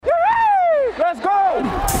Let's go!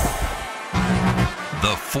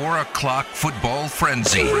 The 4 o'clock football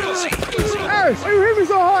frenzy. Hey, you hit me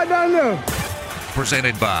so hard down there.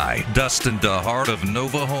 Presented by Dustin DeHart of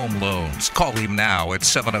Nova Home Loans. Call him now at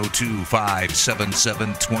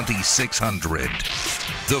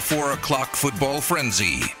 702-577-2600. The 4 o'clock football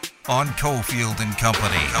frenzy on Cofield and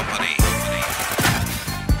Company.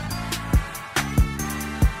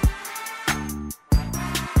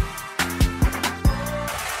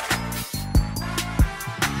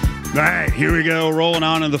 All right, here we go. Rolling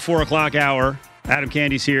on in the 4 o'clock hour. Adam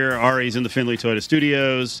Candy's here. Ari's in the Findlay Toyota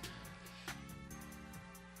Studios.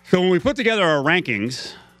 So when we put together our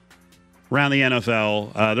rankings around the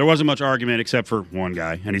NFL, there wasn't much argument except for one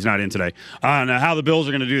guy, and he's not in today, on how the Bills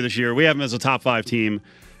are going to do this year. We have them as a top 5 team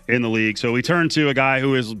in the league. So we turn to a guy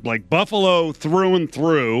who is like Buffalo through and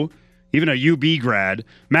through, even a UB grad.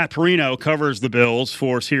 Matt Perino covers the Bills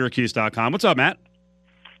for Syracuse.com. What's up, Matt?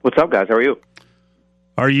 What's up, guys? How are you?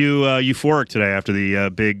 Are you euphoric today after the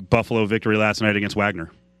big Buffalo victory last night against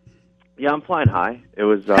Wagner? Yeah, I'm flying high. It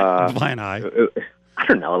was flying high. I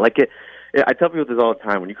don't know. Like I tell people this all the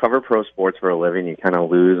time. When you cover pro sports for a living, you kind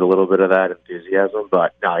of lose a little bit of that enthusiasm.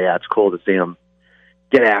 But no, yeah, it's cool to see them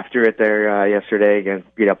get after it there yesterday again,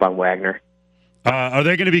 beat up on Wagner. Are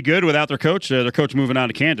they going to be good without their coach? Their coach moving on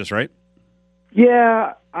to Kansas, right?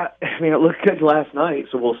 Yeah, I mean, it looked good last night,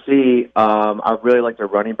 so we'll see. I really like their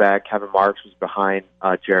running back. Kevin Marks was behind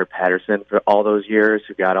Jared Patterson for all those years,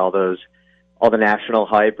 who got all the national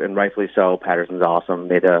hype, and rightfully so. Patterson's awesome,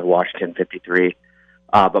 made a Washington 53.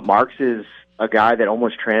 But Marks is a guy that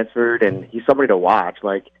almost transferred, and he's somebody to watch.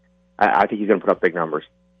 Like, I think he's going to put up big numbers.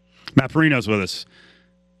 Matt Perino's with us.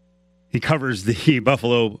 He covers the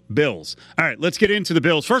Buffalo Bills. All right, let's get into the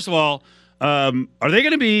Bills. First of all, are they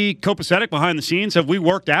going to be copacetic behind the scenes? Have we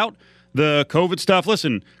worked out the COVID stuff?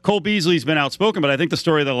 Listen, Cole Beasley's been outspoken, but I think the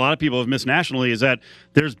story that a lot of people have missed nationally is that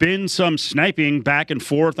there's been some sniping back and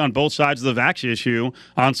forth on both sides of the vax issue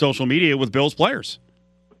on social media with Bills players.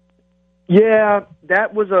 Yeah,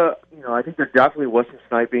 that was I think there definitely was some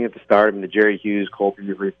sniping at the start. I mean, the Jerry Hughes, Cole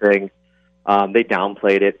Beasley thing, they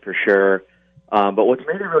downplayed it for sure. But what's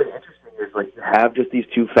made it really interesting is, like, you have just these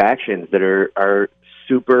two factions that are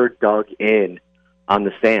super dug in on the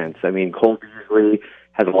stance. I mean, Cole Beasley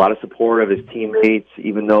has a lot of support of his teammates,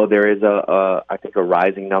 even though there is I think a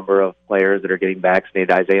rising number of players that are getting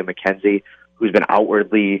vaccinated. Isaiah McKenzie, who's been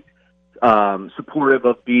outwardly supportive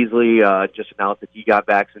of Beasley, just announced that he got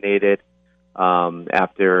vaccinated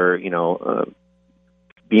after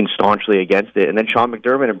being staunchly against it. And then Sean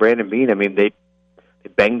McDermott and Brandon Beane, I mean, they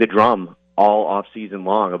banged the drum all off season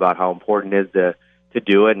long about how important it is to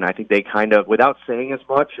do it. And I think they kind of, without saying as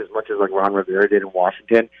much as like Ron Rivera did in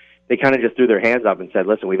Washington, they kind of just threw their hands up and said,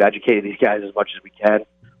 listen, we've educated these guys as much as we can.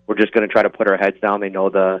 We're just going to try to put our heads down. They know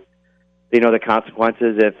the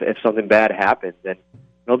consequences if something bad happens. And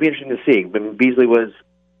it'll be interesting to see. But Beasley was,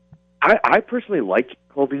 I personally liked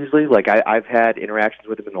Cole Beasley. Like, I've had interactions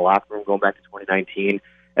with him in the locker room going back to 2019.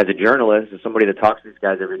 As a journalist, as somebody that talks to these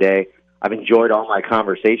guys every day, I've enjoyed all my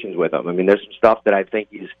conversations with him. I mean, there's some stuff that I think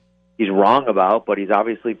he's wrong about, but he's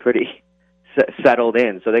obviously pretty settled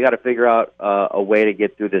in. So they got to figure out a way to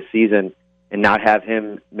get through this season and not have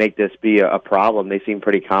him make this be a problem. They seem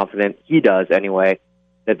pretty confident, he does anyway,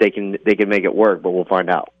 that they can make it work, but we'll find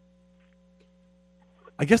out.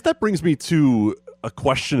 I guess that brings me to a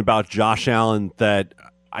question about Josh Allen that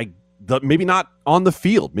maybe not on the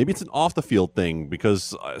field. Maybe it's an off the field thing,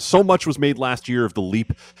 because so much was made last year of the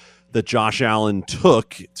leap that Josh Allen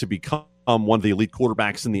took to become one of the elite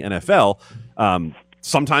quarterbacks in the NFL.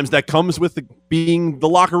 Sometimes that comes with being the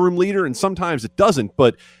locker room leader, and sometimes it doesn't.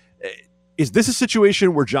 But is this a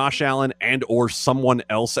situation where Josh Allen and or someone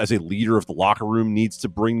else as a leader of the locker room needs to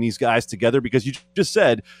bring these guys together? Because you just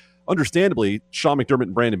said, understandably, Sean McDermott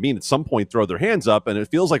and Brandon Beane at some point throw their hands up, and it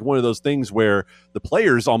feels like one of those things where the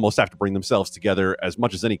players almost have to bring themselves together as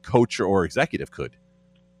much as any coach or executive could.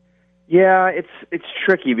 Yeah, it's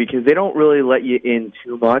tricky because they don't really let you in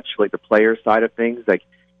too much, like the player side of things. Like,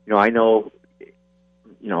 I know,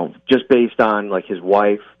 just based on like his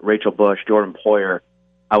wife, Rachel Bush, Jordan Poyer,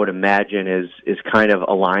 I would imagine is kind of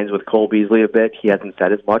aligns with Cole Beasley a bit. He hasn't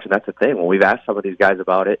said as much, and that's the thing. When we've asked some of these guys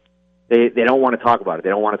about it, they don't want to talk about it. They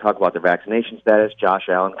don't want to talk about their vaccination status. Josh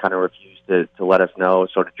Allen kind of refused to let us know,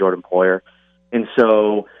 so did Jordan Poyer. And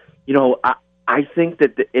so, I think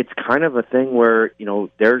that it's kind of a thing where,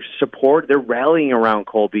 their support, they're rallying around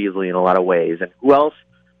Cole Beasley in a lot of ways. And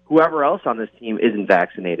whoever else on this team isn't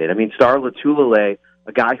vaccinated. I mean, Star Lotulelei,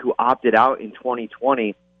 a guy who opted out in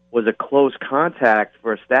 2020, was a close contact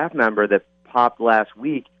for a staff member that popped last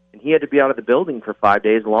week. and he had to be out of the building for 5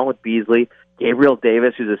 days, along with Beasley, Gabriel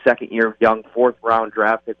Davis, who's a second-year young fourth-round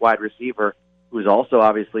draft pick wide receiver, who's also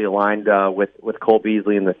obviously aligned with Cole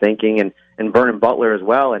Beasley in the thinking, and Vernon Butler as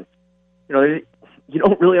well. And you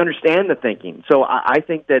don't really understand the thinking. So I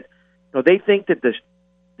think that they think that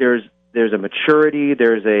there's a maturity,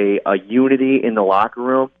 there's a unity in the locker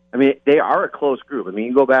room. I mean, they are a close group. I mean,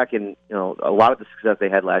 you go back and a lot of the success they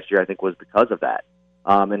had last year, I think, was because of that,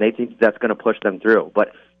 and they think that's going to push them through.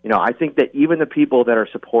 But I think that even the people that are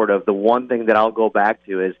supportive, the one thing that I'll go back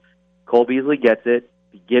to is Cole Beasley gets it,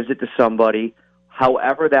 he gives it to somebody.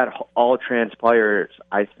 However that all transpires,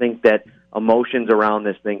 I think that emotions around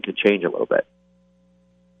this thing could change a little bit.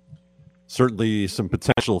 Certainly some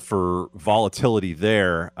potential for volatility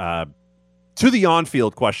there. To the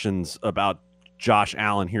on-field questions about Josh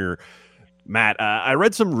Allen here, Matt, I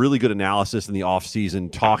read some really good analysis in the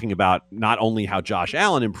offseason talking about not only how Josh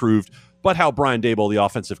Allen improved, but how Brian Daboll, the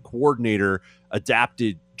offensive coordinator,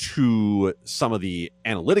 adapted to some of the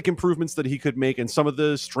analytic improvements that he could make and some of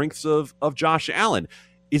the strengths of Josh Allen.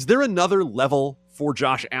 Is there another level for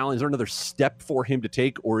Josh Allen? Is there another step for him to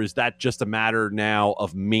take, or is that just a matter now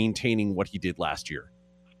of maintaining what he did last year?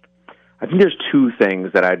 I think there's two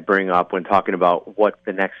things that I'd bring up when talking about what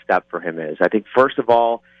the next step for him is. I think, first of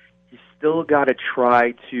all, he's still got to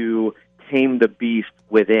try to tame the beast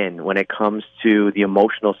within when it comes to the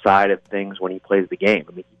emotional side of things when he plays the game.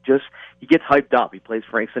 I mean, he gets hyped up. He plays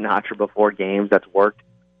Frank Sinatra before games. That's worked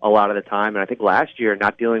a lot of the time. And I think last year,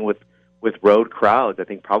 not dealing with road crowds, I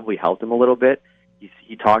think probably helped him a little bit.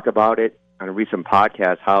 He talked about it on a recent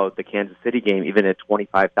podcast, how the Kansas City game, even at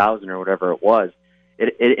 25,000 or whatever it was,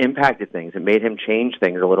 it impacted things. It made him change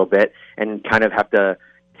things a little bit and kind of have to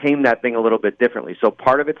tame that thing a little bit differently. So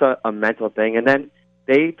part of it's a mental thing. And then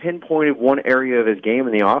they pinpointed one area of his game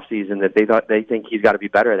in the offseason that they think he's got to be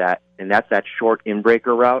better at, and that's that short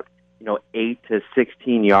in-breaker route, 8 to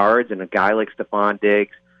 16 yards, and a guy like Stephon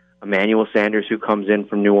Diggs, Emmanuel Sanders, who comes in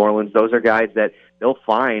from New Orleans, those are guys that they'll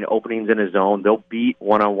find openings in his zone. They'll beat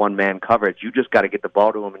one-on-one man coverage. You just got to get the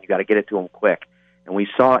ball to him, and you got to get it to him quick. And we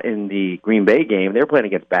saw in the Green Bay game, they were playing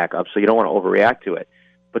against backups, so you don't want to overreact to it.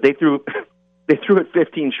 But they threw it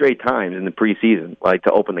 15 straight times in the preseason,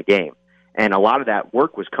 to open the game. And a lot of that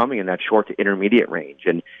work was coming in that short to intermediate range.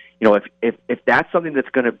 And, if that's something that's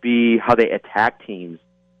going to be how they attack teams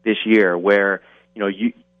this year, where,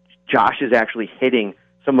 Josh is actually hitting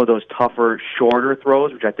some of those tougher, shorter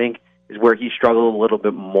throws, which I think is where he struggled a little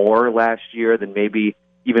bit more last year than maybe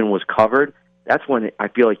even was covered. That's when I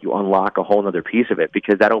feel like you unlock a whole other piece of it,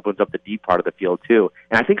 because that opens up the deep part of the field too.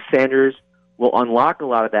 And I think Sanders will unlock a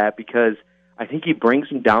lot of that, because I think he brings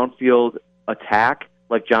some downfield attack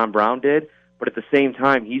like John Brown did, but at the same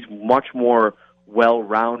time, he's much more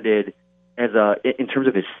well-rounded in terms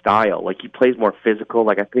of his style. Like, he plays more physical.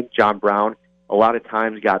 Like, I think John Brown a lot of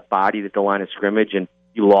times got bodied at the line of scrimmage, and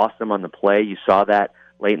you lost him on the play. You saw that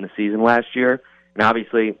late in the season last year. And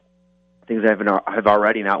obviously, things have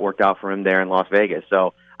already not worked out for him there in Las Vegas.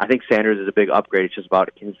 So I think Sanders is a big upgrade. It's just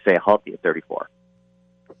about, can he stay healthy at 34?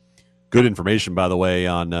 Good information, by the way,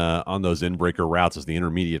 on those in-breaker routes as the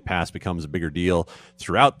intermediate pass becomes a bigger deal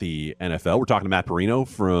throughout the NFL. We're talking to Matt Perino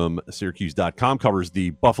from Syracuse.com, covers the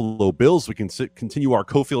Buffalo Bills. We can continue our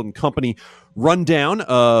Cofield and Company rundown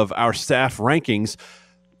of our staff rankings.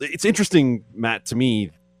 It's interesting, Matt, to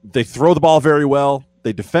me. They throw the ball very well.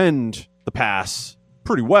 They defend the pass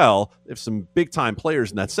pretty well. They have some big-time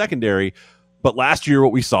players in that secondary. But last year,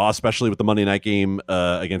 what we saw, especially with the Monday night game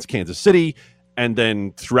against Kansas City, and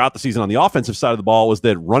then throughout the season on the offensive side of the ball, was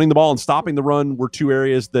that running the ball and stopping the run were two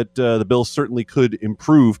areas that the Bills certainly could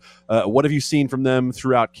improve. What have you seen from them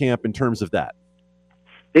throughout camp in terms of that?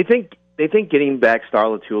 They think getting back Star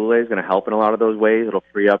Lotulelei is going to help in a lot of those ways. It'll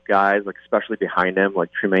free up guys, especially behind him,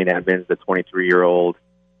 like Tremaine Edmonds, the 23-year-old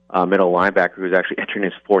middle linebacker who's actually entering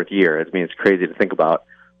his fourth year. I mean, it's crazy to think about.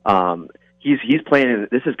 He's playing.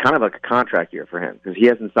 This is kind of like a contract year for him, because he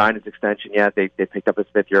hasn't signed his extension yet. They picked up his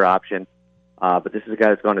fifth-year option. But this is a guy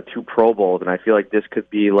that's gone to 2 Pro Bowls, and I feel like this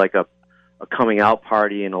could be like a coming-out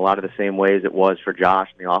party in a lot of the same ways it was for Josh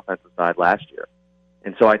on the offensive side last year.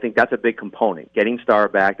 And so I think that's a big component. Getting Starr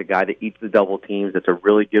back, the guy that eats the double teams, that's a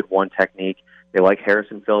really good one technique. They like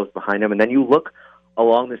Harrison Phillips behind him. And then you look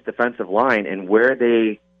along this defensive line, and where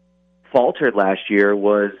they faltered last year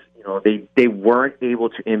was, they weren't able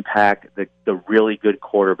to impact the really good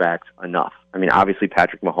quarterbacks enough. I mean, obviously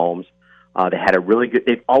Patrick Mahomes.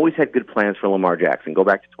 They've always had good plans for Lamar Jackson. Go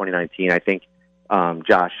back to 2019. I think Sean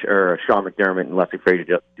McDermott and Leslie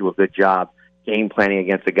Frazier do a good job game planning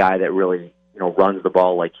against a guy that really, runs the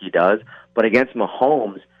ball like he does. But against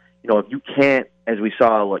Mahomes, if you can't as we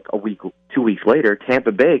saw like 2 weeks later,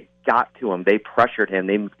 Tampa Bay got to him. They pressured him.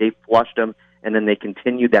 They flushed him, and then they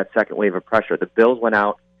continued that second wave of pressure. The Bills went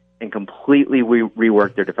out and completely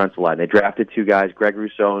reworked their defensive line. They drafted two guys, Greg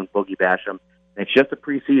Rousseau and Boogie Basham. And it's just a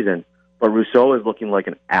preseason, but Rousseau is looking like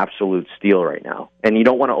an absolute steal right now. And you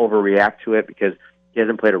don't want to overreact to it because he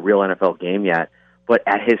hasn't played a real NFL game yet. But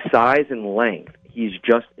at his size and length, he's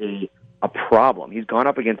just a problem. He's gone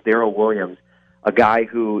up against Darrell Williams, a guy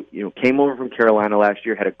who came over from Carolina last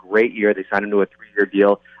year, had a great year. They signed him to a 3-year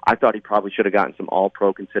deal. I thought he probably should have gotten some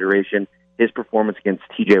All-Pro consideration. His performance against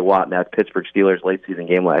T.J. Watt in that Pittsburgh Steelers late-season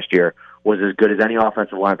game last year was as good as any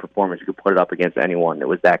offensive line performance. You could put it up against anyone that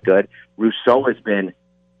was that good. Rousseau has been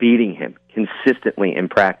beating him consistently in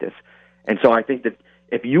practice. And so I think that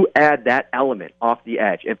if you add that element off the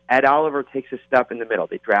edge, if Ed Oliver takes a step in the middle,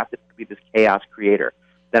 they drafted him to be this chaos creator,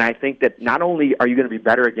 then I think that not only are you going to be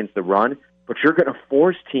better against the run, but you're going to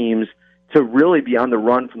force teams to really be on the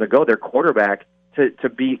run from the go, their quarterback, to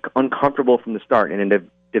be uncomfortable from the start. And in a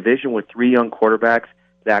division with three young quarterbacks,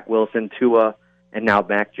 Zach Wilson, Tua, and now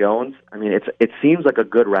Mac Jones, I mean, it seems like a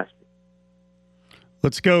good recipe.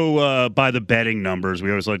 Let's go by the betting numbers. We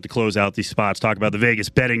always like to close out these spots, talk about the Vegas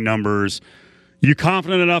betting numbers. You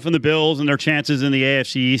confident enough in the Bills and their chances in the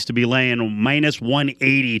AFC East to be laying minus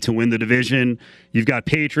 180 to win the division? You've got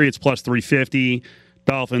Patriots plus 350,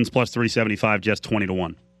 Dolphins plus 375, just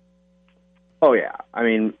 20-1. Oh, yeah. I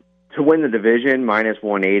mean, to win the division, minus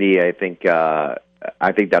 180, I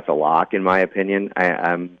think that's a lock, in my opinion.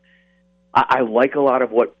 I like a lot of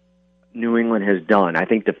what New England has done. I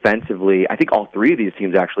think defensively, I think all three of these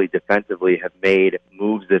teams actually defensively have made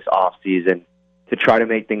moves this offseason to try to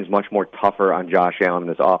make things much more tougher on Josh Allen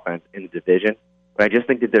and this offense in the division. But I just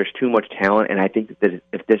think that there's too much talent, and I think that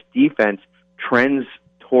if this defense trends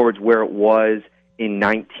towards where it was in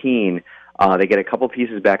 19, they get a couple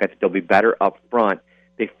pieces back. I think they'll be better up front.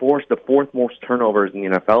 They forced the fourth most turnovers in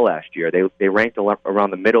the NFL last year. They ranked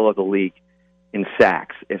around the middle of the league in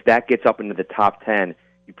sacks. If that gets up into the top 10,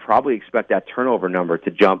 you probably expect that turnover number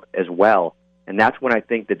to jump as well. And that's when I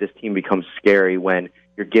think that this team becomes scary, when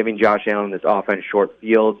you're giving Josh Allen this offense short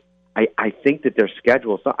fields. I think that their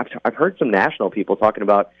schedule, I've heard some national people talking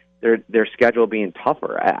about their schedule being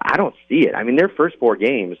tougher. I don't see it. I mean, their first four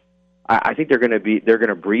games, I think they're going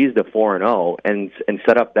to breeze to 4-0 and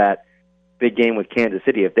set up that big game with Kansas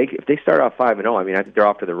City. If they start off 5-0, I mean, I think they're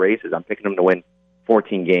off to the races. I'm picking them to win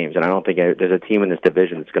 14 games, and I don't think there's a team in this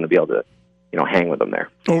division that's going to be able to, hang with them there.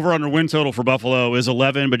 Over under win total for Buffalo is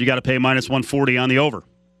 11, but you got to pay minus 140 on the over.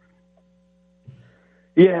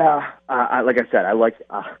 Yeah, like I said, I like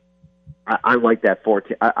that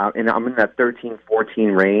 14, and I'm in that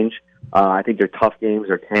 13-14 range. I think their tough games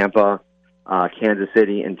are Tampa, Kansas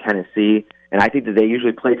City, and Tennessee, and I think that they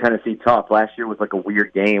usually play Tennessee tough. Last year was like a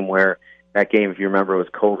weird game where that game, if you remember, was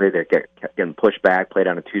COVID. They kept getting pushed back, played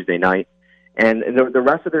on a Tuesday night. And the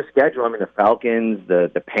rest of their schedule, I mean, the Falcons,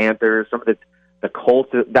 the Panthers, some of the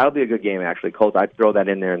Colts, that'll be a good game, actually. Colts, I'd throw that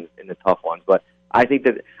in there in the tough ones. But I think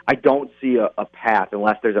that I don't see a path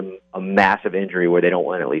unless there's a massive injury where they don't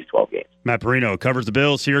win at least 12 games. Matt Perino covers the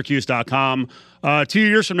Bills, Syracuse.com. 2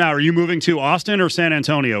 years from now, are you moving to Austin or San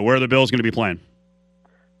Antonio? Where are the Bills going to be playing?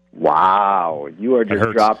 Wow, you are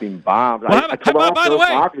just dropping bombs. Well, by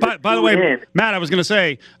the way, Matt, I was going to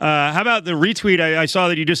say, how about the retweet I saw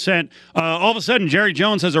that you just sent? All of a sudden, Jerry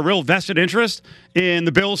Jones has a real vested interest in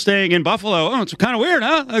the Bills staying in Buffalo. Oh, it's kind of weird,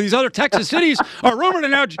 huh? These other Texas cities are rumored,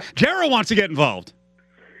 and now Jerry wants to get involved.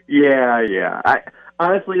 Yeah.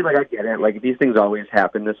 Honestly, I get it. Like, these things always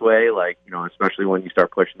happen this way, especially when you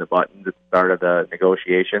start pushing the buttons at the start of the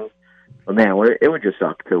negotiations. But, man, it would just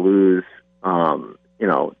suck to lose,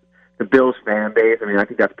 the Bills fan base. I mean, I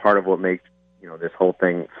think that's part of what makes, this whole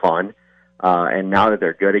thing fun. And now that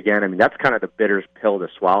they're good again, I mean, that's kind of the bitter pill to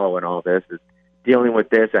swallow in all this, is dealing with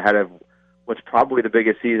this ahead of what's probably the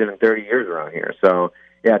biggest season in 30 years around here. So,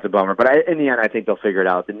 yeah, it's a bummer. But in the end, I think they'll figure it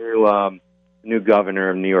out. The new governor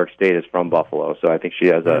of New York State is from Buffalo, so I think she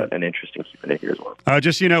has an interesting keeping it here as well.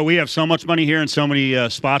 Just, we have so much money here and so many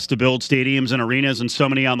spots to build stadiums and arenas and so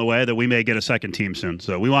many on the way that we may get a second team soon.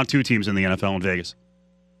 So we want 2 teams in the NFL in Vegas.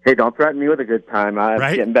 Hey, don't threaten me with a good time. I'm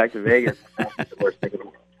right? Getting back to Vegas. That's the worst thing in the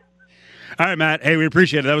world. All right, Matt. Hey, we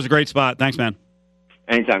appreciate it. That was a great spot. Thanks, man.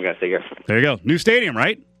 Anytime, guys. Take care. There you go. New stadium,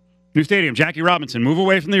 right? New stadium. Jackie Robinson. Move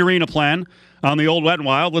away from the arena plan on the old Wet and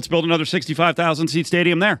Wild. Let's build another 65,000-seat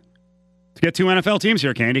stadium there. To get 2 NFL teams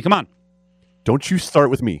here, Candy. Come on. Don't you start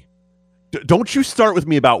with me. Don't you start with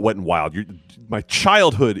me about Wet and Wild. My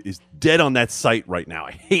childhood is dead on that site right now.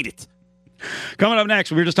 I hate it. Coming up next,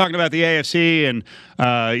 we were just talking about the AFC and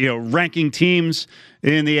ranking teams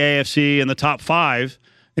in the AFC in the top 5.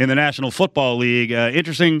 in the National Football League.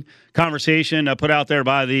 Interesting conversation put out there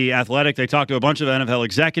by The Athletic. They talked to a bunch of NFL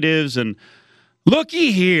executives, and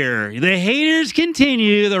looky here. The haters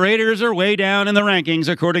continue. The Raiders are way down in the rankings,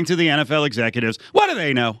 according to the NFL executives. What do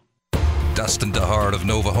they know? Dustin DeHart of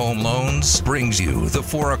Nova Home Loans brings you the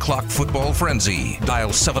 4 o'clock football frenzy. Dial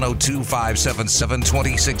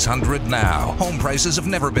 702-577-2600 now. Home prices have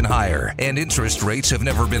never been higher, and interest rates have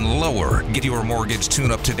never been lower. Get your mortgage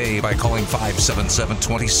tune-up today by calling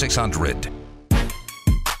 577-2600.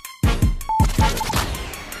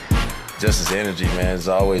 Just his energy, man, is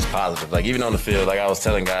always positive. Like, even on the field, like I was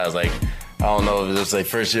telling guys, like, I don't know if it was like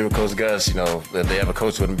first year with Coach Gus, you know, if they ever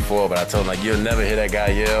coached with him before, but I told him, like, you'll never hear that guy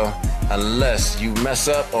yell unless you mess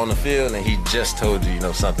up on the field and he just told you, you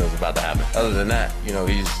know, something was about to happen. Other than that, you know,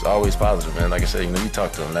 he's always positive, man. Like I said, you know, you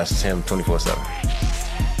talk to him. That's him 24/7.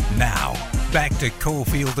 Now, back to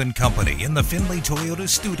Cofield and Company in the Findlay Toyota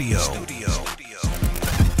studio.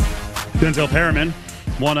 Denzel Perriman,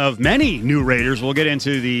 one of many new Raiders. We'll get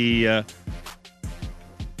into the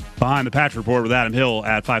Behind the Patch report with Adam Hill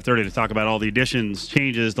at 5:30 to talk about all the additions,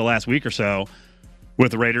 changes the last week or so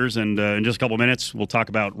with the Raiders. And in just a couple minutes, we'll talk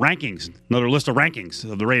about rankings, another list of rankings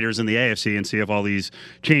of the Raiders in the AFC, and see if all these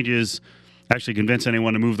changes actually convince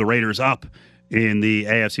anyone to move the Raiders up in the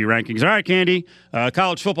AFC rankings. All right, Candy,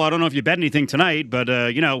 college football, I don't know if you bet anything tonight, but,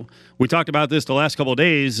 you know, we talked about this the last couple of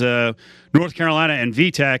days, North Carolina and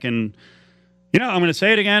VTech, and you know, I'm going to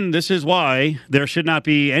say it again. This is why there should not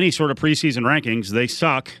be any sort of preseason rankings. They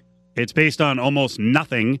suck. It's based on almost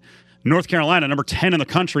nothing. North Carolina, number 10 in the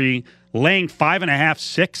country, laying 5.5,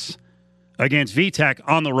 6 against VTech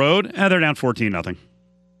on the road. They're down 14-0.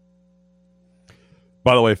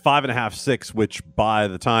 By the way, 5.5, 6, which by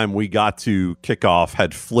the time we got to kickoff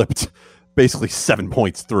had flipped basically 7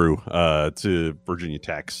 points through to Virginia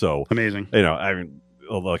Tech. So amazing. You know, I mean,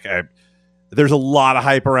 look, there's a lot of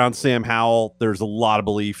hype around Sam Howell. There's a lot of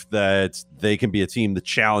belief that they can be a team that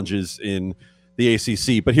challenges in the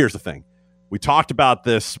ACC. But here's the thing. We talked about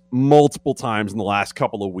this multiple times in the last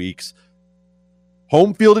couple of weeks.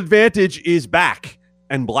 Home field advantage is back.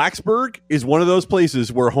 And Blacksburg is one of those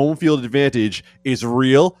places where home field advantage is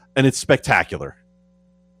real and it's spectacular.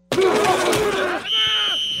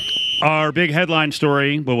 Our big headline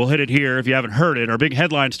story, but we'll hit it here if you haven't heard it. Our big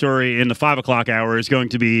headline story in the 5 o'clock hour is going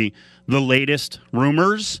to be the latest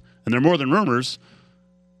rumors, and they're more than rumors,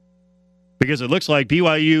 because it looks like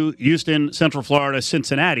BYU, Houston, Central Florida,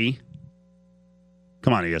 Cincinnati.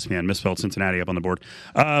 Come on, ESPN, misspelled Cincinnati up on the board.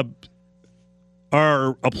 Are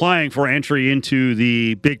applying for entry into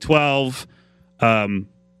the Big 12. I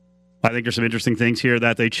think there's some interesting things here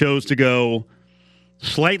that they chose to go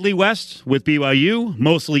slightly west with BYU,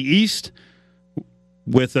 mostly east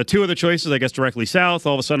with 2 of the choices, I guess, directly south.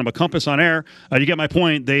 All of a sudden, I'm a compass on air. You get my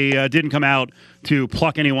point. They didn't come out to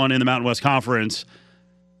pluck anyone in the Mountain West Conference.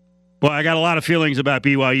 Well, I got a lot of feelings about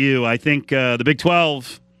BYU. I think the Big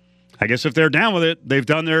 12, I guess if they're down with it, they've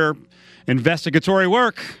done their investigatory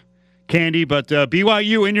work, Candy. But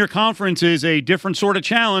BYU in your conference is a different sort of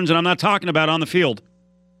challenge, and I'm not talking about on the field.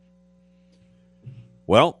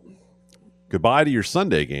 Well, goodbye to your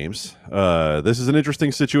Sunday games. This is an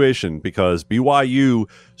interesting situation because BYU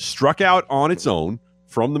struck out on its own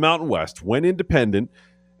from the Mountain West, went independent,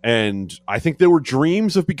 and I think there were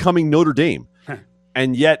dreams of becoming Notre Dame.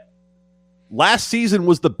 And yet, last season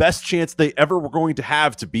was the best chance they ever were going to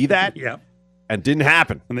have to be that, and didn't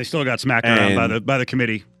happen. And they still got smacked around by the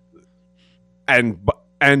committee. And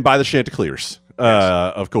by the Chanticleers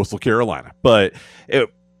of Coastal Carolina. But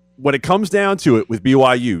when it comes down to it with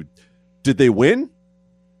BYU, did they win?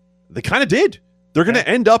 They kind of did. They're going to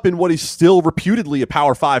end up in what is still reputedly a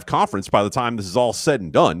Power 5 conference by the time this is all said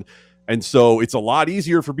and done. And so it's a lot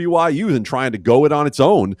easier for BYU than trying to go it on its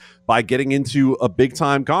own by getting into a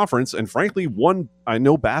big-time conference. And frankly, I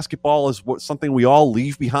know basketball is something we all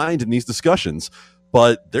leave behind in these discussions,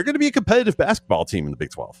 but they're going to be a competitive basketball team in the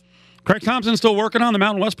Big 12. Craig Thompson still working on the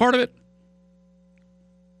Mountain West part of it?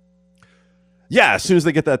 Yeah, as soon as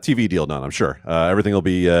they get that TV deal done, I'm sure. Everything will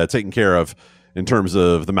be taken care of in terms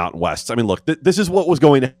of the Mountain West. I mean, look, this is what was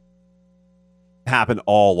going to happen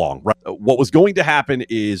all along. Right? What was going to happen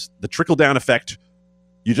is the trickle-down effect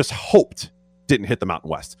you just hoped didn't hit the Mountain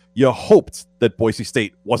West. You hoped that Boise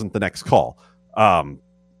State wasn't the next call.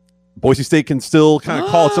 Boise State can still kind of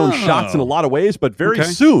call its own shots in a lot of ways, but very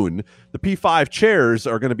soon the P5 chairs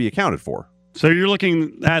are going to be accounted for. So you're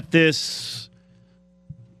looking at this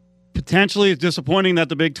potentially disappointing that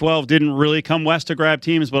the Big 12 didn't really come west to grab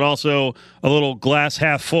teams, but also a little glass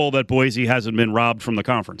half full that Boise hasn't been robbed from the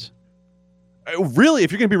conference. really,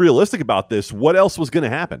 if you're going to be realistic about this, what else was going to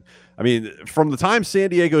happen? I mean, from the time San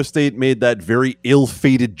Diego State made that very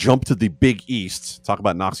ill-fated jump to the Big East, talk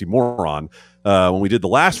about an oxymoron, when we did the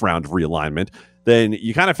last round of realignment, then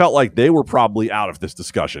you kind of felt like they were probably out of this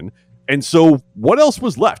discussion. And so what else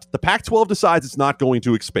was left? The Pac-12 decides it's not going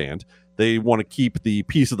to expand. They want to keep the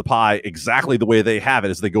piece of the pie exactly the way they have it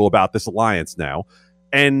as they go about this alliance now.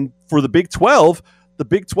 And for the Big 12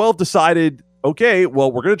 decided, okay,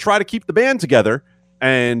 well, we're going to try to keep the band together.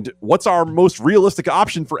 And what's our most realistic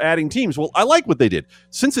option for adding teams? Well, I like what they did.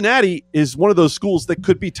 Cincinnati is one of those schools that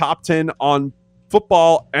could be top 10 on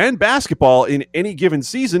football and basketball in any given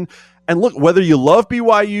season. And look, whether you love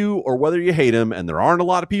BYU or whether you hate them, and there aren't a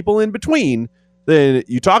lot of people in between, then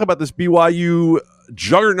you talk about this BYU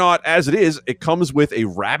juggernaut as it is. It comes with a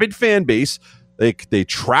rabid fan base. They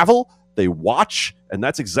travel, they watch, and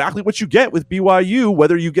that's exactly what you get with BYU,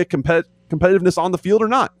 whether you get competitiveness on the field or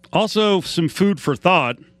not. Also, some food for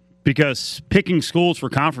thought, because picking schools for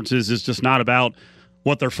conferences is just not about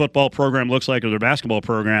what their football program looks like or their basketball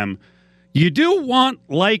program. You do want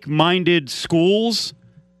like-minded schools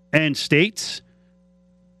and states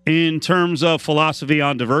in terms of philosophy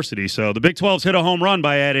on diversity. So the Big 12's hit a home run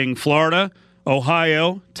by adding Florida,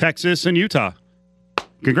 Ohio, Texas, and Utah.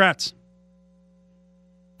 Congrats.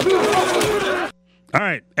 All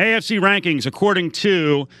right, AFC rankings, according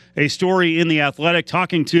to a story in The Athletic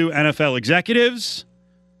talking to NFL executives.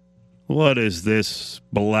 What is this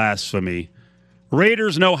blasphemy?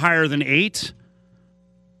 Raiders no higher than 8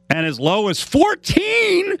 and as low as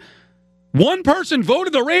 14. One person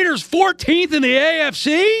voted the Raiders 14th in the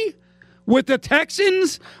AFC with the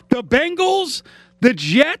Texans, the Bengals, the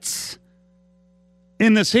Jets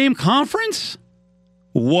in the same conference?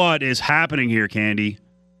 What is happening here, Candy?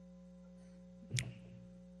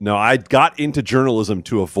 No, I got into journalism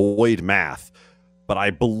to avoid math, but I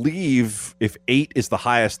believe if 8 is the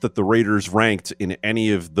highest that the Raiders ranked in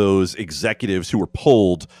any of those executives who were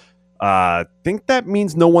polled, I think that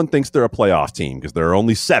means no one thinks they're a playoff team because there are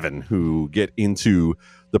only 7 who get into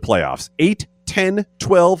the playoffs. 8, 10,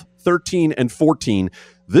 12, 13, and 14.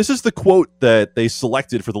 This is the quote that they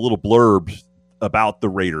selected for the little blurb about the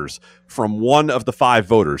Raiders from one of the 5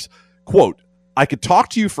 voters. Quote, I could talk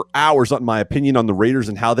to you for hours on my opinion on the Raiders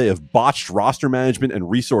and how they have botched roster management and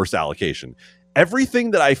resource allocation.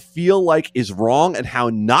 Everything that I feel like is wrong and how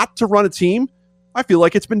not to run a team, I feel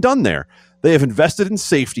like it's been done there. They have invested in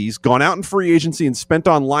safeties, gone out in free agency and spent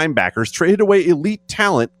on linebackers, traded away elite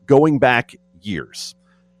talent going back years.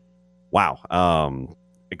 Wow.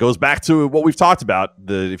 It goes back to what we've talked about,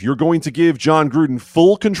 that if you're going to give John Gruden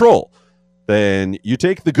full control, then you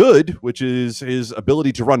take the good, which is his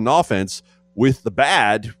ability to run an offense, with the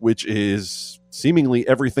bad, which is seemingly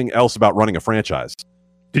everything else about running a franchise.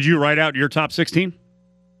 Did you write out your top 16?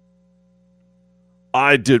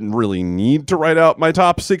 I didn't really need to write out my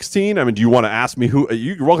top 16. I mean, do you want to ask me who?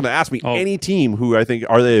 You're welcome to ask me any team who I think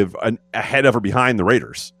are they ahead of or behind the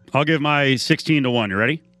Raiders. I'll give my 16-1. You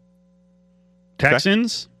ready?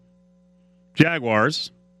 Texans, okay.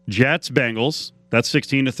 Jaguars, Jets, Bengals. That's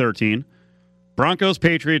 16-13. Broncos,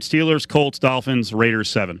 Patriots, Steelers, Colts, Dolphins, Raiders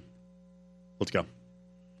 7. Let's go.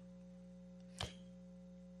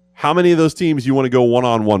 How many of those teams you want to go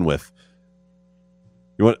one-on-one with?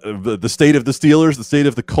 You want the state of the Steelers, the state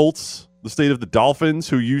of the Colts, the state of the Dolphins,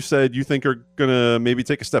 who you said you think are going to maybe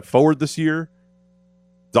take a step forward this year?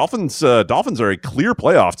 Dolphins are a clear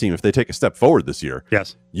playoff team if they take a step forward this year.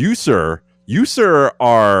 Yes. You, sir,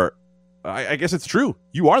 are, I guess it's true.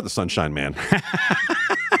 You are the Sunshine Man.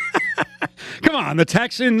 Come on, the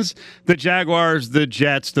Texans, the Jaguars, the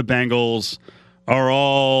Jets, the Bengals are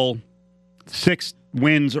all 6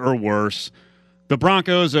 wins or worse. The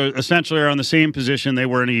Broncos are essentially on the same position they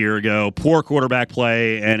were in a year ago. Poor quarterback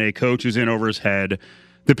play and a coach who's in over his head.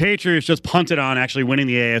 The Patriots just punted on actually winning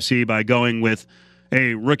the AFC by going with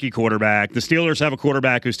a rookie quarterback. The Steelers have a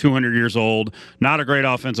quarterback who's 200 years old, not a great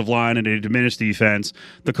offensive line, and a diminished defense.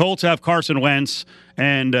 The Colts have Carson Wentz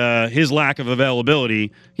and his lack of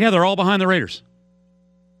availability. Yeah, they're all behind the Raiders.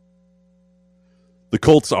 The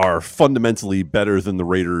Colts are fundamentally better than the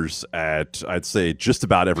Raiders at, I'd say, just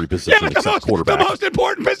about every position except quarterback. The most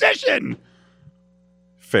important position.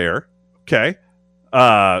 Fair. Okay.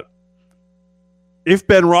 If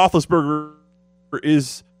Ben Roethlisberger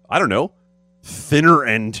is, I don't know, thinner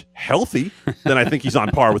and healthy, then I think he's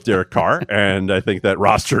on par with Derek Carr, and I think that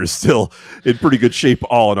roster is still in pretty good shape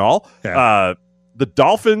all in all. Yeah. The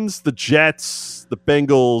Dolphins, the Jets, the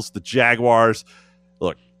Bengals, the Jaguars.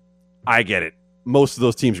 Look, I get it. most of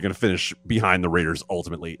those teams are going to finish behind the Raiders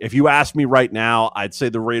ultimately. If you ask me right now, I'd say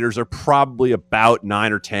the Raiders are probably about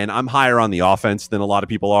 9 or 10. I'm higher on the offense than a lot of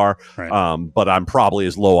people are, Right. but I'm probably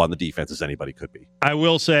as low on the defense as anybody could be. I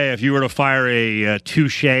will say, if you were to fire a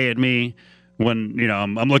touche at me when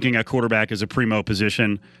I'm looking at quarterback as a primo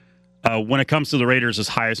position, when it comes to the Raiders as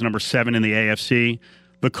high as number 7 in the AFC,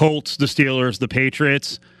 the Colts, the Steelers, the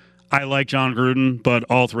Patriots, I like John Gruden, but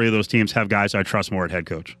all three of those teams have guys I trust more at head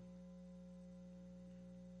coach.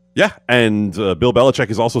 Yeah, and Bill Belichick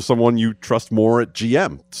is also someone you trust more at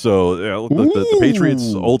GM. So the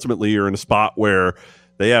Patriots ultimately are in a spot where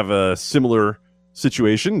they have a similar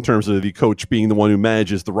situation in terms of the coach being the one who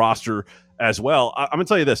manages the roster as well. I'm going to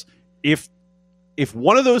tell you this. If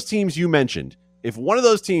one of those teams you mentioned, if one of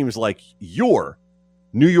those teams like your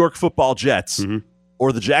New York Football Jets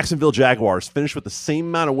or the Jacksonville Jaguars finish with the same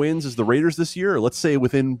amount of wins as the Raiders this year, or let's say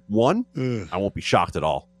within one, I won't be shocked at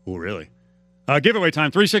all. Oh, really? Giveaway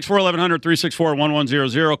time, 364-1100,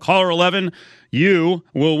 364-1100. Caller 11, you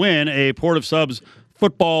will win a Port of Subs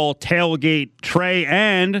football tailgate tray,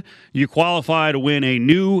 and you qualify to win a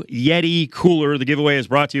new Yeti cooler. The giveaway is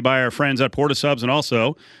brought to you by our friends at Port of Subs and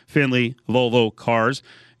also Finley Volvo Cars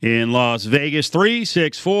in Las Vegas.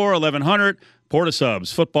 364-1100, Port of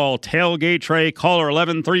Subs football tailgate tray. Caller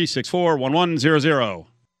 11, 364-1100.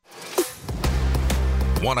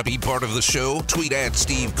 Want to be part of the show? Tweet at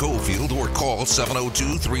Steve Cofield or call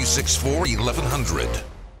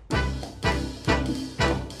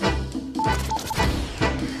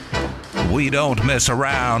 702-364-1100. We don't mess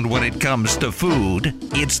around when it comes to food.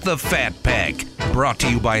 It's the Fat Pack, brought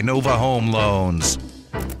to you by Nova Home Loans.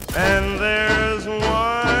 And there's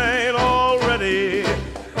wine already.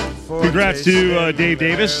 Congrats to Dave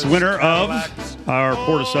Davis, winner of our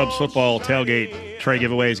Port of Subs football tailgate tray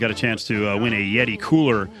giveaway. He's got a chance to win a Yeti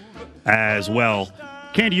cooler as well.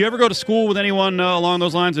 Ken, do you ever go to school with anyone along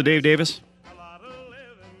those lines of Dave Davis?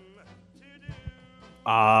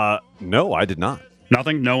 No, I did not.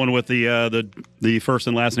 Nothing? No one with the first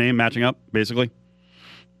and last name matching up, basically?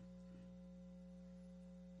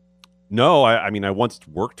 No, I mean, I once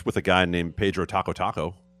worked with a guy named Pedro Taco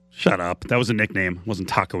Taco. Shut up. That was a nickname. It wasn't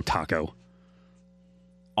Taco Taco.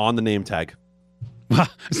 On the name tag.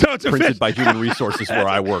 So it's printed by Human Resources where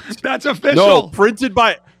I worked. That's official. No, printed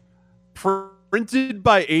by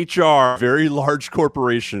HR, very large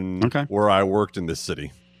corporation where I worked in this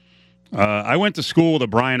city. I went to school with a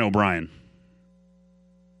Brian O'Brien.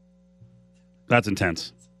 That's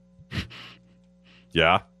intense.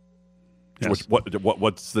 Yeah. Yes.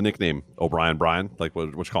 What's the nickname? O'Brien Brian? Like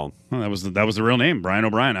what you call him? Well, that was the real name, Brian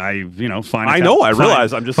O'Brien. I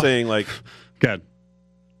realize. I'm just saying, like, good.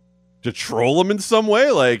 To troll him in some way,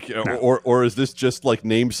 like, no. or is this just like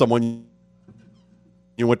name someone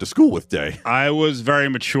you went to school with day? I was very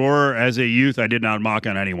mature as a youth. I did not mock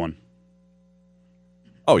on anyone.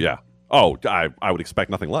 Oh yeah. Oh, I would expect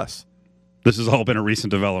nothing less. This has all been a recent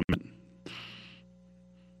development.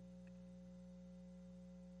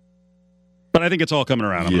 But I think it's all coming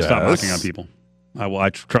around. I'm going to stop knocking on people. I will.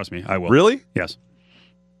 Trust me, I will. Really? Yes.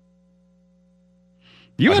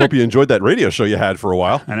 I hope you enjoyed that radio show you had for a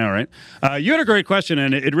while. I know, right? You had a great question,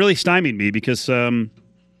 and it really stymied me because I'm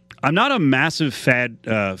not a massive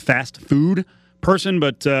fast food person,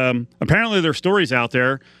 but apparently there are stories out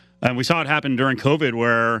there, and we saw it happen during COVID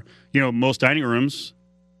where, most dining rooms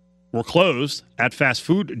were closed at fast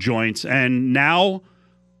food joints, and now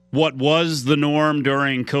what was the norm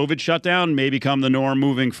during COVID shutdown may become the norm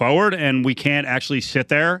moving forward, and we can't actually sit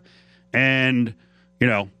there and,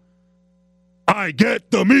 I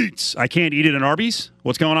get the meats. I can't eat it in Arby's.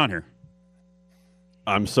 What's going on here?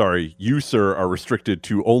 I'm sorry. You, sir, are restricted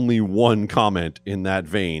to only one comment in that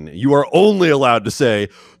vein. You are only allowed to say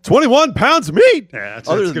 21 pounds of meat. Yeah, that's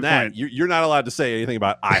Other a than good that, point. you're not allowed to say anything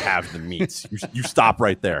about I have the meats. You stop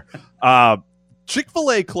right there.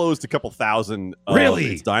 Chick-fil-A closed a couple thousand of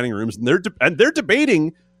its dining rooms, and they're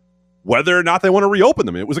debating whether or not they want to reopen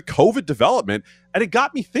them. It was a COVID development, and it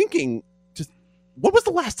got me thinking, what was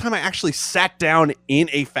the last time I actually sat down in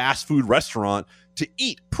a fast food restaurant to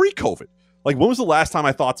eat pre-COVID? Like, when was the last time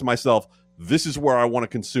I thought to myself, this is where I want to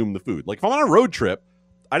consume the food? Like, if I'm on a road trip,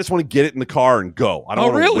 I just want to get it in the car and go. I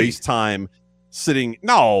don't want to waste time sitting.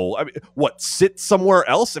 No. I mean, sit somewhere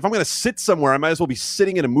else? If I'm going to sit somewhere, I might as well be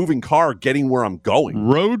sitting in a moving car getting where I'm going.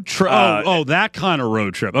 Road trip? That kind of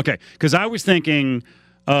road trip. Okay, because I was thinking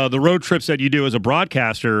the road trips that you do as a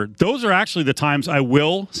broadcaster, those are actually the times I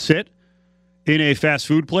will sit in a fast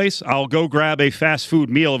food place. I'll go grab a fast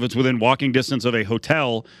food meal if it's within walking distance of a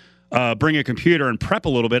hotel, bring a computer and prep a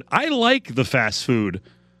little bit. I like the fast food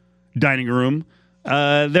dining room.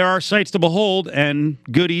 There are sights to behold and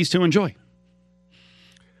goodies to enjoy.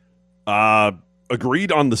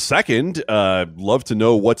 Agreed on the second. Love to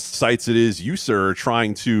know what sites it is you, sir, are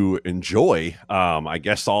trying to enjoy. I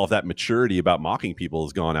guess all of that maturity about mocking people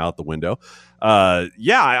has gone out the window.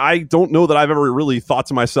 I don't know that I've ever really thought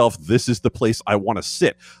to myself, this is the place I want to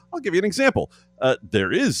sit. I'll give you an example.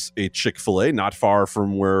 There is a Chick-fil-A not far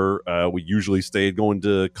from where we usually stayed going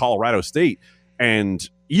to Colorado State. And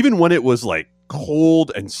even when it was like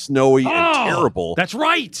cold and snowy and terrible. That's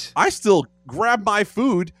right. I still grabbed my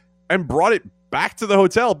food and brought it back to the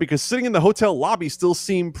hotel because sitting in the hotel lobby still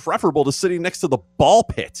seemed preferable to sitting next to the ball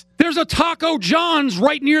pit. There's a Taco John's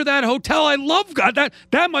right near that hotel. I love that.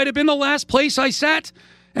 That might have been the last place I sat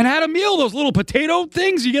and had a meal. Those little potato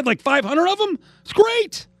things, you get like 500 of them. It's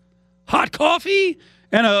great. Hot coffee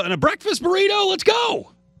and a breakfast burrito. Let's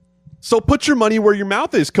go. So put your money where your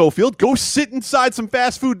mouth is, Cofield. Go sit inside some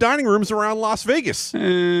fast food dining rooms around Las Vegas.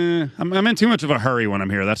 I'm in too much of a hurry when I'm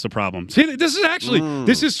here. That's the problem. See, this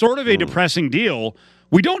is sort of a depressing deal.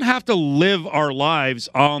 We don't have to live our lives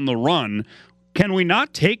on the run. Can we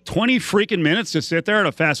not take 20 freaking minutes to sit there at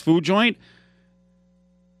a fast food joint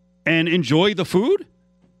and enjoy the food?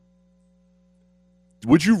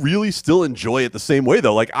 Would you really still enjoy it the same way,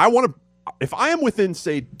 though? Like, if I am within,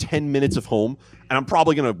 say, 10 minutes of home, and I'm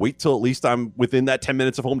probably going to wait till at least I'm within that 10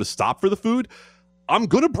 minutes of home to stop for the food, I'm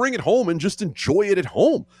going to bring it home and just enjoy it at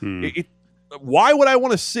home. Why would I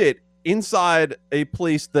want to sit inside a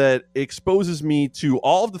place that exposes me to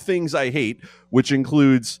all of the things I hate, which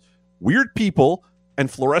includes weird people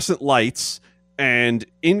and fluorescent lights and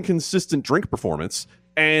inconsistent drink performance,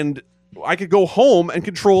 and I could go home and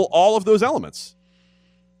control all of those elements?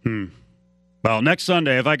 Well, next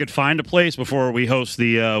Sunday, if I could find a place before we host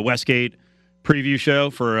the Westgate preview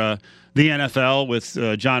show for the NFL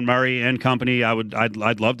with John Murray and company,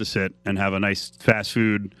 I'd love to sit and have a nice fast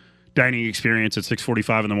food dining experience at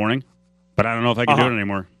 6:45 in the morning. But I don't know if I can do it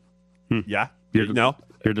anymore. Yeah, You're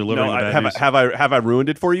delivering the bad news. Have I ruined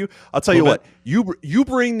it for you? I'll tell you what. You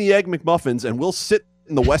bring the Egg McMuffins, and we'll sit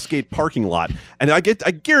in the Westgate parking lot, and I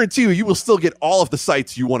guarantee you will still get all of the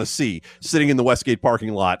sights you want to see sitting in the Westgate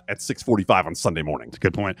parking lot at 6:45 on Sunday morning. That's a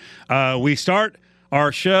good point. We start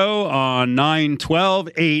our show on 9/12,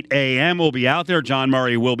 8 a.m. We'll be out there. John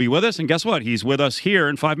Murray will be with us, and guess what? He's with us here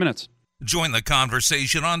in 5 minutes. Join the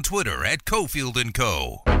conversation on Twitter at Cofield &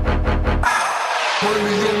 Co.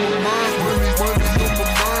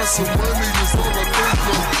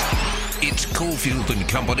 It's Cofield &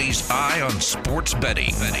 Company's Eye on Sports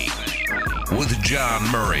Betting with John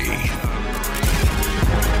Murray.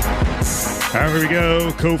 All right, here we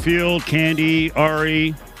go. Cofield, Candy,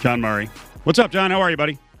 Ari, John Murray. What's up, John? How are you,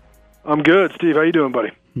 buddy? I'm good. Steve, how you doing,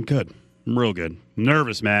 buddy? I'm good. I'm real good.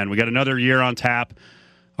 Nervous, man. We got another year on tap.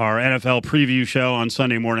 Our NFL preview show on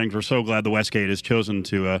Sunday mornings. We're so glad the Westgate has chosen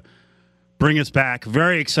to bring us back.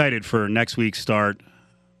 Very excited for next week's start.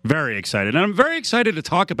 Very excited. And I'm very excited to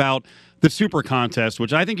talk about the Super Contest,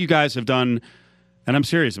 which I think you guys have done, and I'm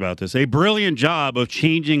serious about this, a brilliant job of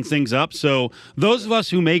changing things up. So those of us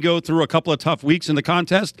who may go through a couple of tough weeks in the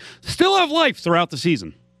contest still have life throughout the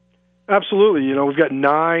season. Absolutely. You know, we've got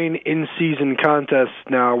 9 in-season contests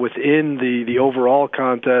now within the overall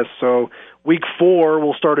contest. So week 4,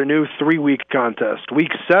 we'll start a new 3-week contest.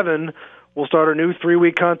 Week 7, we'll start a new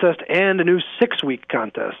 3-week contest and a new 6-week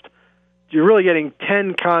contest. You're really getting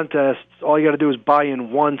 10 contests. All you got to do is buy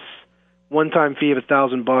in once, one-time fee of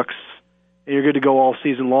 $1,000, and you're good to go all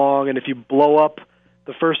season long. And if you blow up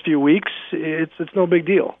the first few weeks, it's no big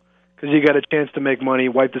deal because you got a chance to make money,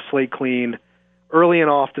 wipe the slate clean early and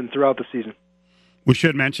often throughout the season. We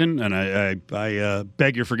should mention, and I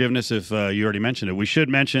beg your forgiveness if you already mentioned it, we should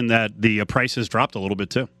mention that the prices dropped a little bit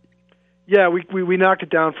too. Yeah, we knocked it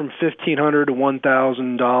down from $1,500 to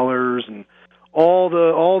 $1,000, and all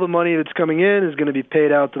the money that's coming in is going to be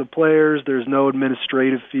paid out to the players. There's no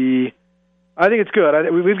administrative fee. I think it's good.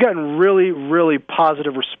 We've gotten really, really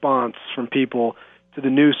positive response from people to the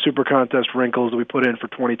new Super Contest wrinkles that we put in for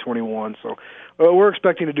 2021. So we're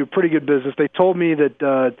expecting to do pretty good business. They told me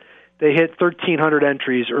that they hit 1,300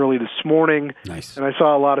 entries early this morning. Nice. And I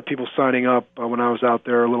saw a lot of people signing up when I was out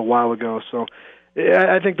there a little while ago. So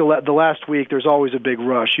I think the last week there's always a big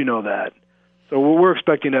rush. You know that. So we're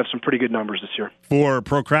expecting to have some pretty good numbers this year. For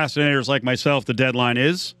procrastinators like myself, the deadline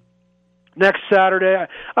is? Next Saturday.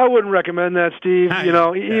 I wouldn't recommend that, Steve. You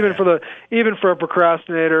know, even for a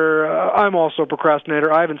procrastinator, I'm also a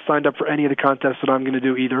procrastinator. I haven't signed up for any of the contests that I'm going to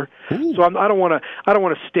do either. Ooh. So I don't want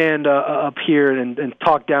to stand up here and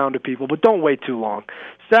talk down to people. But don't wait too long.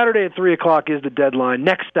 Saturday at 3:00 is the deadline.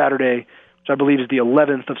 Next Saturday, which I believe is the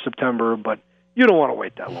 11th of September. But you don't want to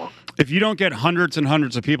wait that long. If you don't get hundreds and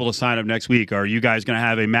hundreds of people to sign up next week, are you guys going to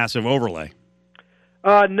have a massive overlay?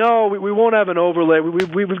 No, we won't have an overlay.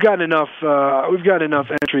 We've gotten enough. We've got enough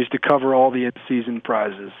entries to cover all the in-season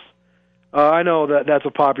prizes. I know that's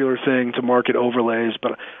a popular thing to market overlays,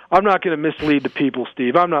 but I'm not going to mislead the people,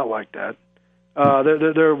 Steve. I'm not like that.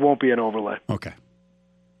 There won't be an overlay. Okay.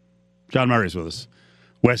 John Murray's with us.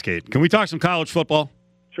 Westgate. Can we talk some college football?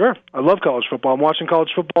 Sure. I love college football. I'm watching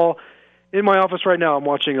college football in my office right now. I'm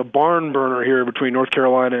watching a barn burner here between North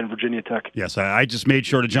Carolina and Virginia Tech. Yes, I just made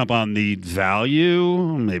sure to jump on the value.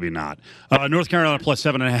 Maybe not. North Carolina plus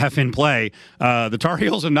 7.5 in play. The Tar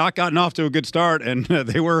Heels have not gotten off to a good start, and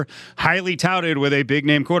they were highly touted with a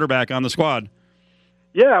big-name quarterback on the squad.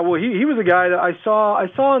 Yeah, well, he was a guy that I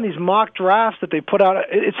saw in these mock drafts that they put out.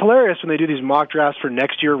 It's hilarious when they do these mock drafts for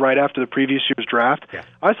next year right after the previous year's draft. Yeah.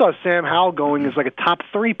 I saw Sam Howell going as like a top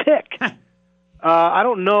 3 pick. I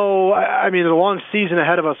don't know. I mean, there's a long season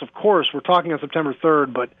ahead of us, of course. We're talking on September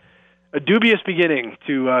 3rd, but a dubious beginning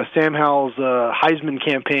to Sam Howell's Heisman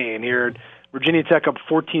campaign here. Virginia Tech up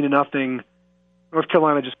 14-0. North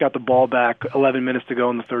Carolina just got the ball back 11 minutes to go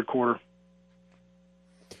in the third quarter.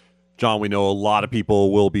 John, we know a lot of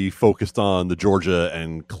people will be focused on the Georgia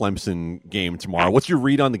and Clemson game tomorrow. What's your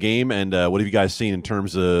read on the game, and what have you guys seen in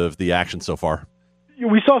terms of the action so far?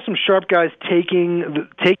 We saw some sharp guys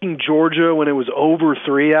taking Georgia when it was over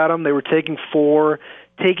 3 at them. They were taking 4,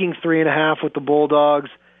 taking 3.5 with the Bulldogs.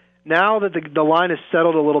 Now that the line has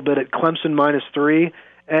settled a little bit at Clemson -3,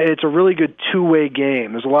 it's a really good two-way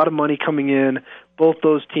game. There's a lot of money coming in, both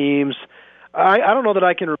those teams. I don't know that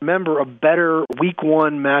I can remember a better Week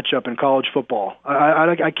 1 matchup in college football.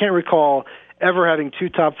 I can't recall ever having 2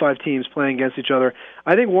 top 5 teams playing against each other.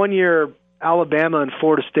 I think one year Alabama and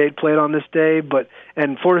Florida State played on this day,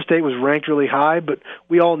 and Florida State was ranked really high, but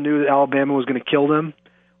we all knew that Alabama was going to kill them.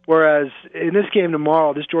 Whereas in this game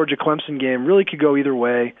tomorrow, this Georgia-Clemson game really could go either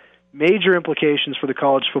way. Major implications for the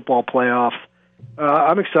college football playoff.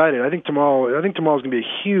 I'm excited. I think tomorrow's going to be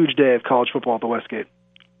a huge day of college football at the Westgate.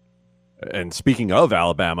 And speaking of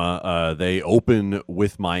Alabama, they open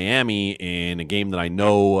with Miami in a game that I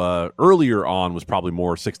know earlier on was probably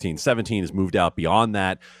more 16-17, has moved out beyond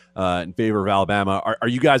that in favor of Alabama. Are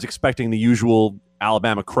you guys expecting the usual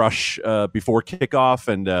Alabama crush before kickoff?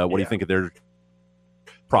 And what do you think of their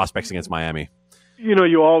prospects against Miami? You know,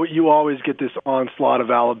 you always get this onslaught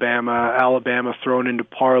of Alabama thrown into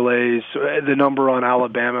parlays. The number on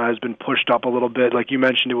Alabama has been pushed up a little bit. Like you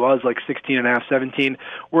mentioned, it was like 16.5, 17.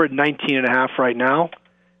 We're at 19.5 right now,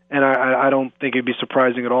 and I don't think it'd be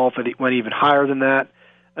surprising at all if it went even higher than that.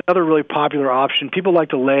 Another really popular option, people like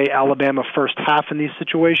to lay Alabama first half in these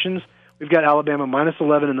situations. We've got Alabama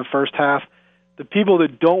 -11 in the first half. The people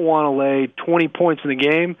that don't want to lay 20 points in the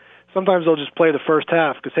game, sometimes they'll just play the first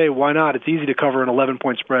half because, hey, why not? It's easy to cover an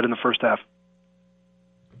 11-point spread in the first half.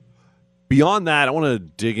 Beyond that, I want to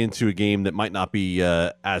dig into a game that might not be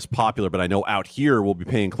as popular, but I know out here we'll be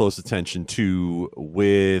paying close attention to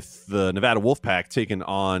with the Nevada Wolfpack taking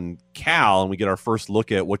on Cal, and we get our first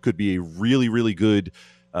look at what could be a really, really good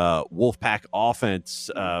Wolfpack offense.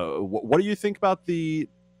 What do you think about the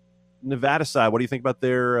Nevada side? What do you think about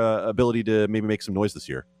their ability to maybe make some noise this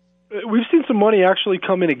year? We've seen some money actually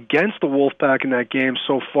come in against the Wolfpack in that game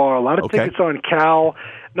so far. A lot of tickets on Cal.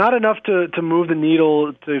 Not enough to move the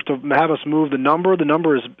needle, to have us move the number. The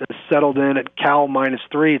number is settled in at Cal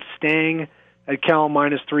 -3. It's staying at Cal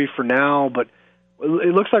 -3 for now, but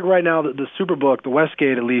it looks like right now that the Superbook, the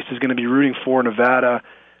Westgate at least, is going to be rooting for Nevada.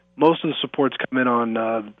 Most of the supports come in on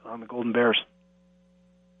the Golden Bears.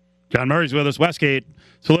 John Murray's with us, Westgate.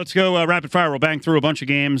 So let's go rapid fire. We'll bang through a bunch of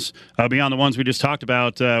games beyond the ones we just talked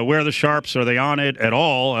about. Where are the Sharps? Are they on it at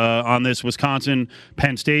all on this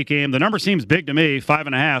Wisconsin-Penn State game? The number seems big to me,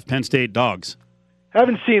 5.5 Penn State dogs.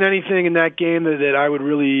 Haven't seen anything in that game that I would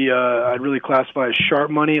I'd really classify as sharp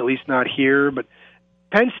money, at least not here. But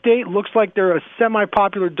Penn State looks like they're a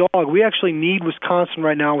semi-popular dog. We actually need Wisconsin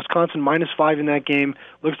right now. Wisconsin -5 in that game.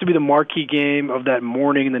 Looks to be the marquee game of that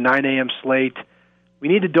morning, the 9 a.m. slate. We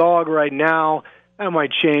need the dog right now. That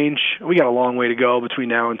might change. We got a long way to go between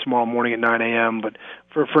now and tomorrow morning at 9 a.m., but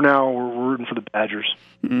for now, we're rooting for the Badgers.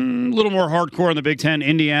 A little more hardcore in the Big Ten.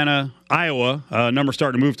 Indiana, Iowa. Number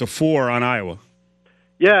starting to move to 4 on Iowa.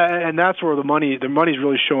 Yeah, and that's where the money's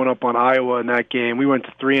really showing up on Iowa in that game. We went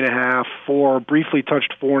to 3.5, 4, briefly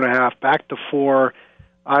touched 4.5, back to 4.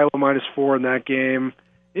 Iowa -4 in that game.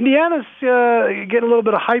 Indiana's getting a little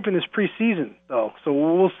bit of hype in this preseason, though, so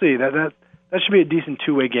we'll see. That should be a decent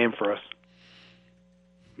two-way game for us.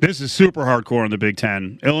 This is super hardcore in the Big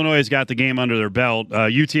Ten. Illinois has got the game under their belt.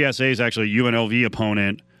 UTSA is actually a UNLV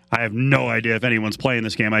opponent. I have no idea if anyone's playing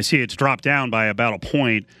this game. I see it's dropped down by about a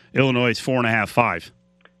point. Illinois is 4.5, 5.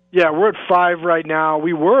 Yeah, we're at 5 right now.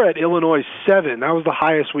 We were at Illinois 7. That was the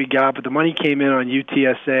highest we got, but the money came in on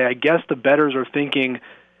UTSA. I guess the bettors are thinking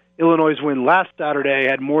Illinois' win last Saturday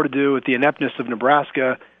had more to do with the ineptness of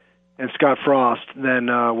Nebraska and Scott Frost than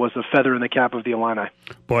was a feather in the cap of the Illini.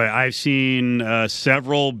 Boy, I've seen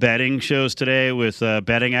several betting shows today with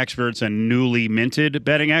betting experts and newly minted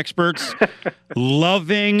betting experts.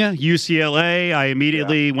 Loving UCLA. I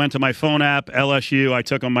immediately went to my phone app, LSU. I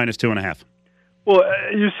took them -2.5. Well,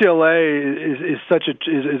 UCLA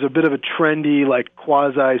is a bit of a trendy, like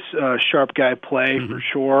quasi sharp guy play for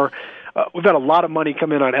sure. We've had a lot of money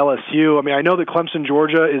come in on LSU. I mean, I know that Clemson,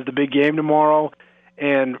 Georgia is the big game tomorrow,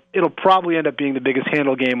 and it'll probably end up being the biggest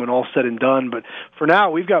handle game when all's said and done. But for now,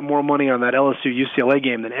 we've got more money on that LSU-UCLA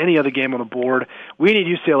game than any other game on the board. We need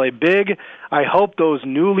UCLA big. I hope those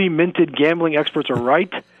newly minted gambling experts are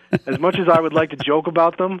right. As much as I would like to joke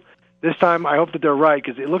about them, this time I hope that they're right,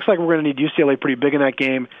 because it looks like we're going to need UCLA pretty big in that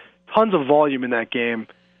game. Tons of volume in that game.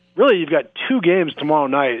 Really, you've got 2 games tomorrow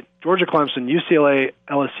night, Georgia-Clemson,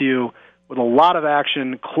 UCLA-LSU, with a lot of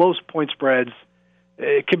action, close point spreads.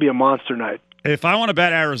 It could be a monster night. If I want to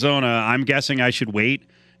bet Arizona, I'm guessing I should wait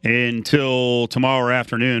until tomorrow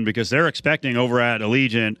afternoon, because they're expecting over at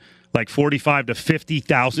Allegiant like 45 to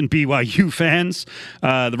 50,000 BYU fans.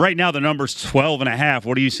 Right now, the number's 12.5.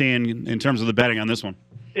 What are you seeing in terms of the betting on this one?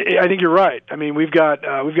 I think you're right. I mean, we've got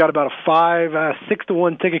about a 6 to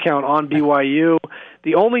 1 ticket count on BYU.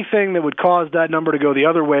 The only thing that would cause that number to go the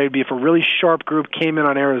other way would be if a really sharp group came in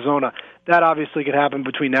on Arizona. That obviously could happen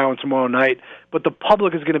between now and tomorrow night. But the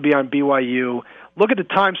public is going to be on BYU. Look at the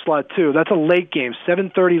time slot too. That's a late game,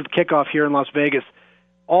 7:30 kickoff here in Las Vegas.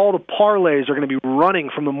 All the parlays are going to be running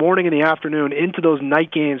from the morning and the afternoon into those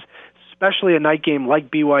night games, especially a night game like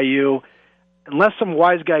BYU. Unless some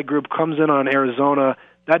wise guy group comes in on Arizona,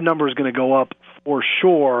 that number is going to go up for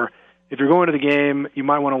sure. If you're going to the game, you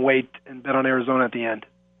might want to wait and bet on Arizona at the end.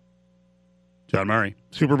 John Murray,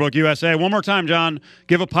 Superbook USA. One more time, John.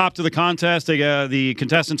 Give a pop to the contest. The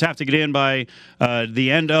contestants have to get in by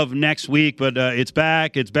the end of next week, but it's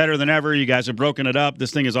back. It's better than ever. You guys have broken it up.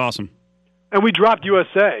 This thing is awesome. And we dropped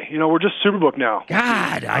USA. You know, we're just Superbook now.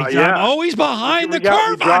 God, I'm always behind the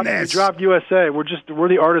curve on this. We dropped USA. We're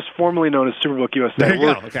the artist formerly known as Superbook USA. There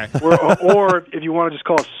you go. Okay. Or if you want to just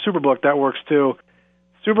call us Superbook, that works too.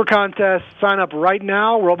 Super contest. Sign up right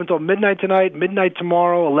now. We're open until midnight tonight, midnight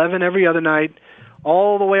tomorrow, 11 every other night,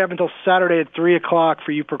 all the way up until Saturday at 3 o'clock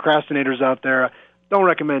for you procrastinators out there. Don't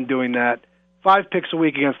recommend doing that. 5 picks a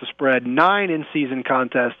week against the spread, 9 in-season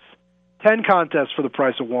contests, 10 contests for the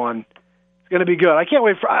price of 1. It's going to be good. I can't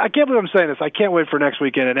believe I'm saying this. I can't wait for next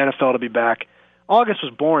weekend and NFL to be back. August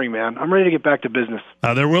was boring, man. I'm ready to get back to business.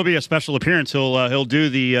 There will be a special appearance. He'll do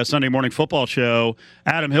the Sunday Morning Football show.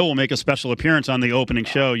 Adam Hill will make a special appearance on the opening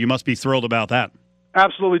show. You must be thrilled about that.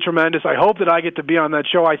 Absolutely tremendous. I hope that I get to be on that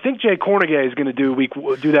show. I think Jay Kornegay is going to do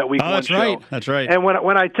that week one show. Right. That's right. And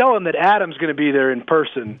when I tell him that Adam's going to be there in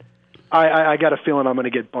person, I got a feeling I'm going to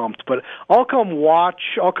get bumped. But I'll come watch.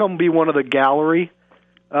 I'll come be one of the gallery.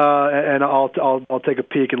 And I'll take a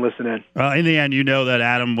peek and listen in. In the end, you know that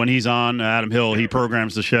Adam, when he's on, Adam Hill, he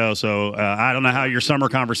programs the show. So I don't know how your summer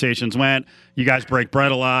conversations went. You guys break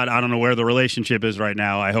bread a lot. I don't know where the relationship is right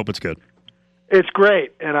now. I hope it's good. It's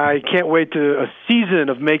great, and I can't wait to a season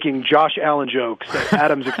of making Josh Allen jokes at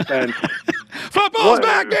Adam's expense. Football's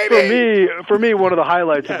back, baby! For me, one of the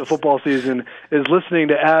highlights of the football season is listening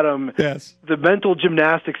to Adam, the mental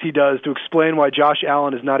gymnastics he does to explain why Josh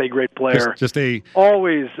Allen is not a great player.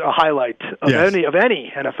 Always a highlight of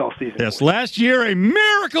any NFL season. Yes, last year a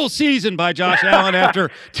miracle season by Josh Allen after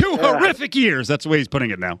 2 horrific years. That's the way he's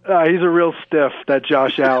putting it now. He's a real stiff, that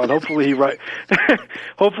Josh Allen. Hopefully he rights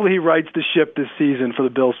the ship this season for the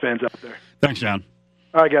Bills fans out there. Thanks, John.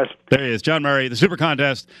 All right, guys. There he is. John Murray. The Super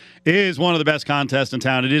Contest is one of the best contests in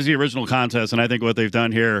town. It is the original contest, and I think what they've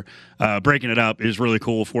done here, breaking it up, is really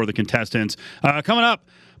cool for the contestants. Coming up,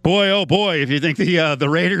 boy, oh boy, if you think the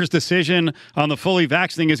Raiders' decision on the fully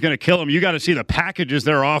vax thing is going to kill them, you got to see the packages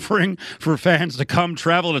they're offering for fans to come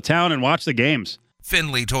travel to town and watch the games.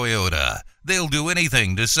 Findlay Toyota. They'll do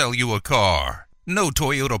anything to sell you a car. No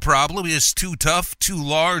Toyota problem is too tough, too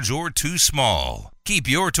large, or too small. Keep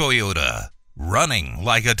your Toyota running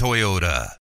like a Toyota.